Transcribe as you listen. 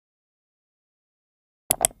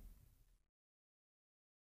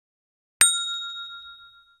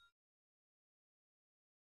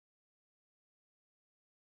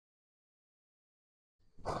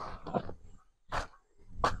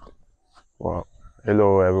Well,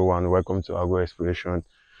 hello everyone, welcome to Agro Exploration.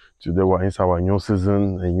 Today we're into our new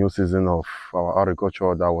season, a new season of our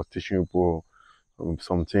agriculture that was teaching you people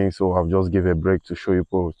some things. So I've just give a break to show you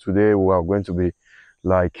people. Today we are going to be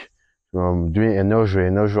like doing a nursery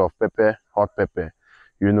of pepper, hot pepper.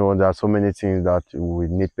 You know, there are so many things that we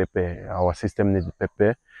need pepper. Our system needs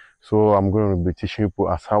pepper. So I'm going to be teaching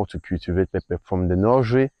people as how to cultivate pepper from the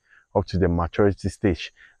nursery up to the maturity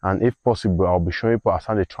stage. And if possible, I'll be showing people as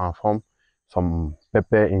how they transform some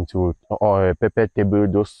pepper into or pepper table,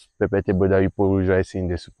 those pepper table that people usually see in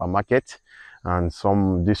the supermarket, and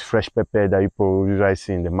some this fresh pepper that people usually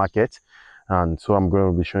see in the market. And so I'm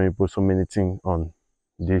going to be showing people so many things on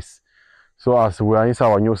this. So as we are inside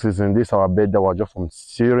our new season, this is our bed that we're just from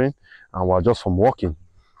steering and we're just from walking.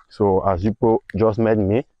 So as people just met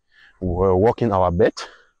me, we're walking our bed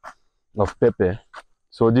of pepper.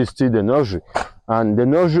 So this is still the nursery, and the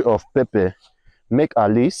nursery of pepper make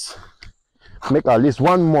at least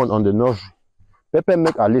 1 month on the nursery. Pepper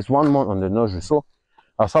make at least 1 month on the nursery. So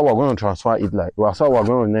that's how we're going to transfer it, like that's how we're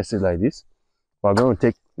going to nest it like this. We're going to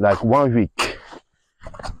take like 1 week.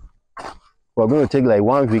 We're going to take like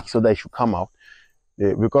 1 week so that it should come out.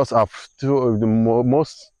 Because I've told the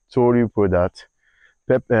most told people that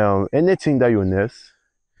pepper, anything that you nest,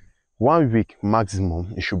 1 week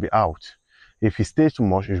maximum, it should be out. If it stays too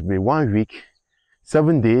much, it should be 1 week,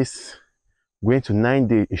 7 days, going to 9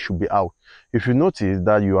 days, it should be out. If you notice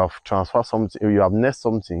that you have transferred something, you have nested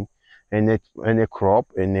something in a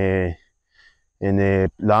crop, in a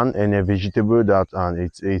plant, in a vegetable that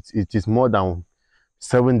and it is more than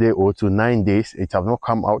 7 days or to 9 days, it have not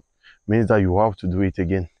come out, means that you have to do it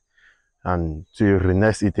again, and to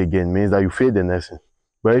re-nest it again means that you fail the nesting.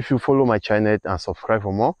 But if you follow my channel and subscribe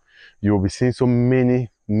for more, you will be seeing so many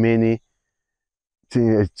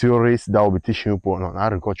theories that will be teaching you on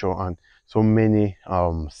agriculture, and so many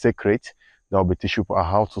secrets that will be teaching you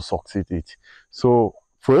how to succeed it. So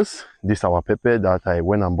first, this is our pepper that I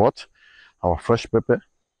went and bought, our fresh pepper.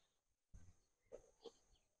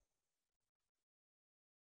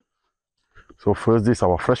 So first, this is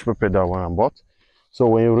our fresh pepper that I went and bought. So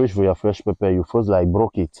when you reach for your fresh pepper, you first like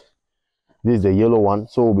broke it. This is the yellow one,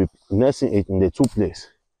 so we'll be nesting it in the 2 places.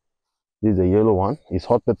 This is the yellow one. It's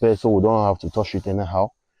hot pepper, so we don't have to touch it anyhow.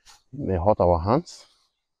 It may hurt our hands.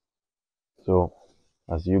 So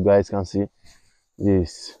as you guys can see,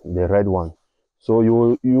 this is the red one. So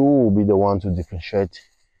you will be the one to differentiate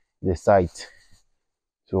the site.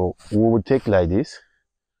 So we will take like this.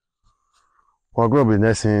 We're going to be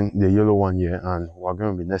nesting the yellow one here, and we're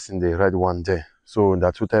going to be nesting the red one there. So there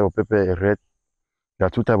are 2 types of pepper, red. There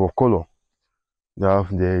are 2 types of color.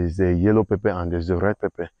 There is the yellow pepper and there's the red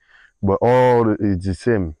pepper. But all is the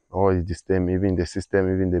same. All is the same. Even the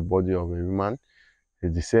system, even the body of a human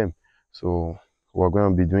is the same. So we're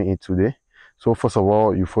going to be doing it today. So first of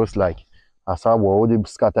all, you first like, as I will already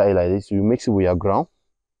scatter it like this, you mix it with your ground.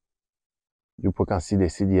 You can see the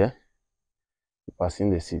seed here. You are seeing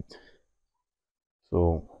the seed.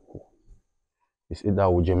 So the seed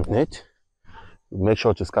that will germinate. You make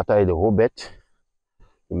sure to scatter it the whole bed.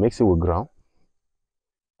 You mix it with ground,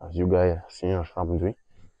 as you guys are seeing what I'm doing.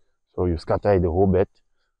 So you scatter it the whole bed.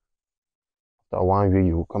 After 1 week,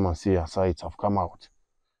 you will come and see how it have come out.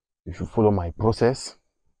 You should follow my process.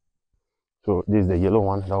 So this is the yellow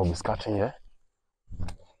one that will be scattering here.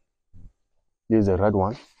 This is the red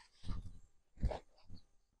one.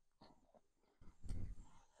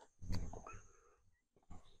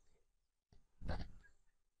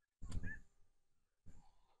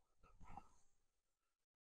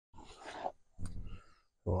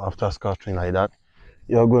 So after scattering like that,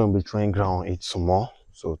 you're going to be throwing ground on it some more.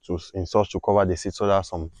 So in such to cover the seed so that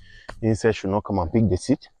some insects should not come and pick the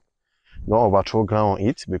seed. Don't overthrow ground on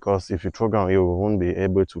it, because if you throw ground on it, you won't be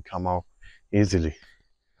able to come out easily.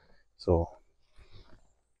 So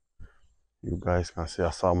you guys can see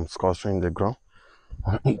as I'm scattering the ground.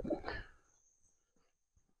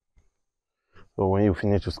 So when you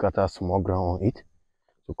finish to scatter some more ground on it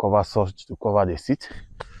to cover the seed.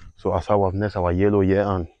 So as I have nested our yellow here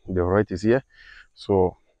and the red is here.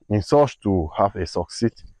 So in such to have a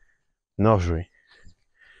succeed nursery,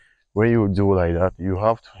 when you do like that,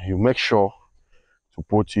 you make sure to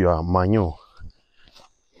put your manure.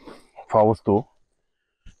 Foul store.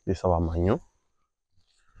 This is our manure.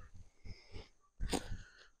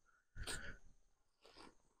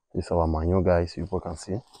 This is our manure, guys. You can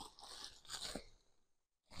see.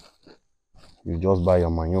 You just buy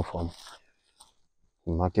your manure from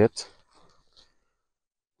the market.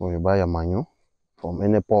 When you buy your manure from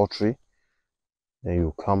any poultry, then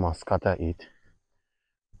you come and scatter it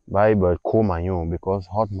buy but cold manure, because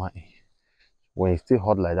when it's still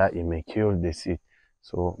hot like that, it may kill the seed.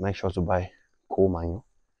 So make sure to buy cold manure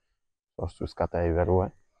just to scatter it very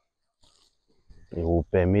well. It will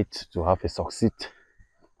permit to have a succeed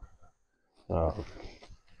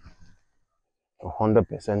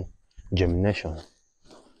 100% germination.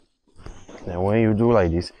 And when you do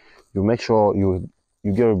like this, you make sure you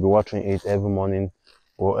get to be watering it every morning,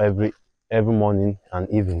 or every morning and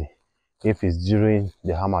evening if it's during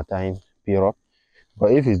the harmattan period.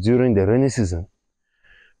 But if it's during the rainy season,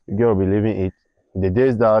 you get to be leaving it. The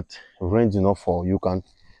days that rain do not fall, you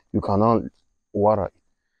cannot water it.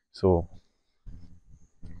 So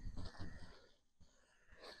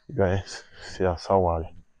you guys see how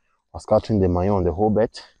I was scattering the manure on the whole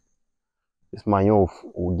bed. This manure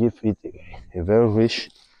will give it a very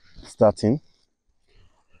rich starting.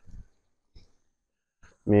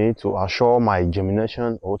 Me to assure my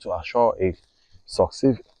germination, or to assure a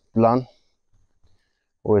succeed plant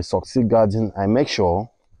or a succeed garden, I make sure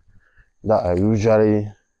that I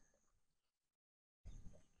usually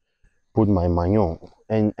put my manure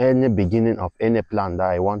in any beginning of any plant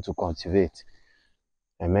that I want to cultivate.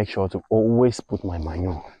 I make sure to always put my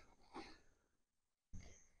manure.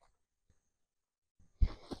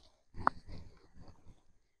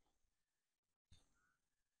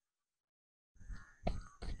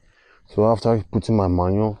 So after putting my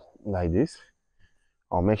manure like this,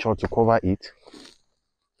 I'll make sure to cover it.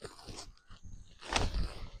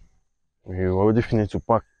 You already finished to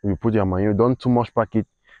pack. You put your manure. Don't too much pack it,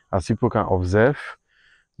 as people can observe.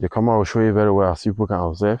 The camera will show you very well, as people can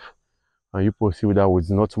observe. And you proceed that with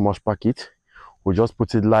not too much pack it. We just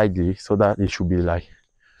put it lightly so that it should be like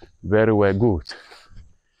very well good.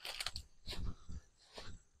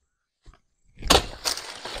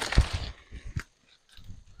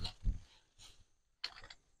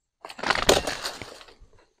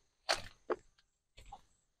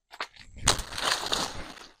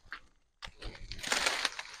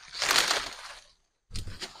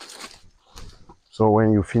 So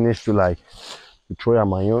when you finish to throw your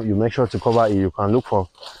manure, you make sure to cover it. You can look for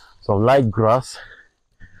some light grass,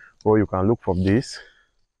 or you can look for this.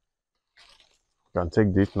 You can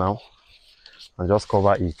take this now and just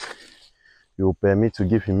cover it. You will permit to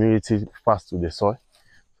give humidity fast to the soil,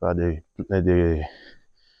 so that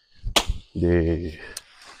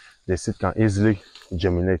the seed can easily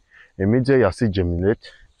germinate. Immediately your seed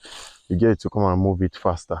germinate, you get it to come and move it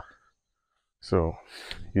faster. So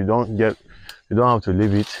you don't have to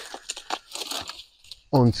leave it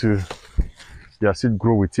until your seed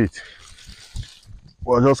grow with it.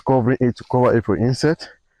 We're just covering it to cover it for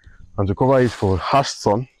insect, and to cover it for harsh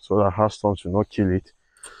sun, so that harsh sun should not kill it.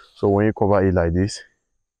 So when you cover it like this,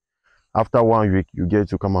 after 1 week, you get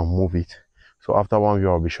to come and move it. So after 1 week,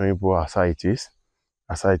 I'll be showing you how it is,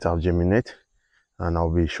 as it has germinate, and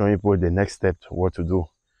I'll be showing you the next step, what to do.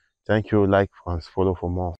 Thank you. Like and follow for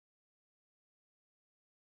more.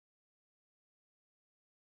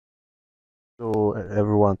 So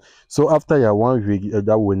everyone, so after your 1 week,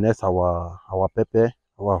 that will nest our pepper,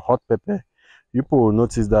 our hot pepper. You will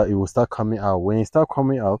notice that it will start coming out. When it start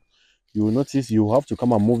coming out, you will notice you have to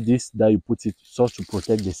come and move this, that you put it such to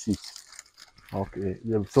protect the seed. Okay,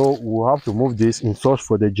 so we'll have to move this in such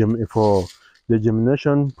for the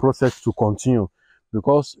germination process to continue,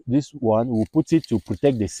 because this one will put it to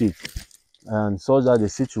protect the seed, and so that the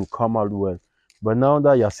seed will come out well. But now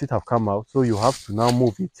that your seed have come out, so you have to now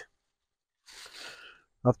move it.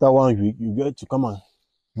 After 1 week, you get to come and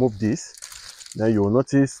move this. Then you will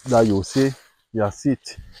notice that you will see your seed.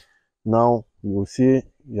 Now you will see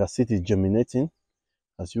your seed is germinating.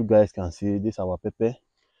 As you guys can see, this is our pepper.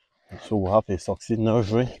 So we'll have a succeed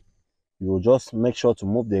nursery. You will just make sure to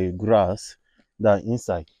move the grass that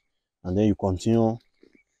inside, and then you continue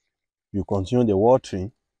the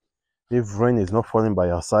watering. If rain is not falling by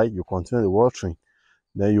your side, you continue the watering.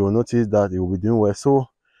 Then you will notice that it will be doing well. So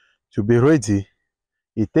to be ready,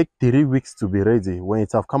 it takes 3 weeks to be ready. When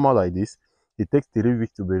it have come out like this, it takes 3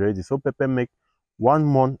 weeks to be ready. So pepper make 1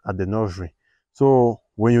 month at the nursery. So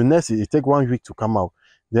when you nest it, it takes 1 week to come out.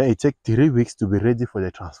 Then it takes 3 weeks to be ready for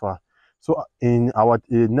the transfer. So in our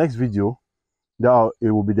next video, that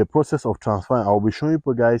it will be the process of transferring. I will be showing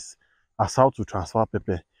you guys as how to transfer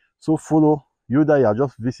pepper. So follow. You that you are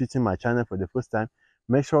just visiting my channel for the first time,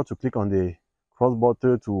 make sure to click on the cross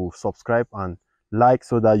button to subscribe and like,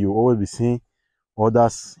 so that you always be seeing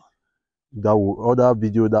others other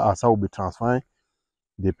video that as I will be transferring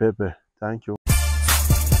the pepper. Thank you.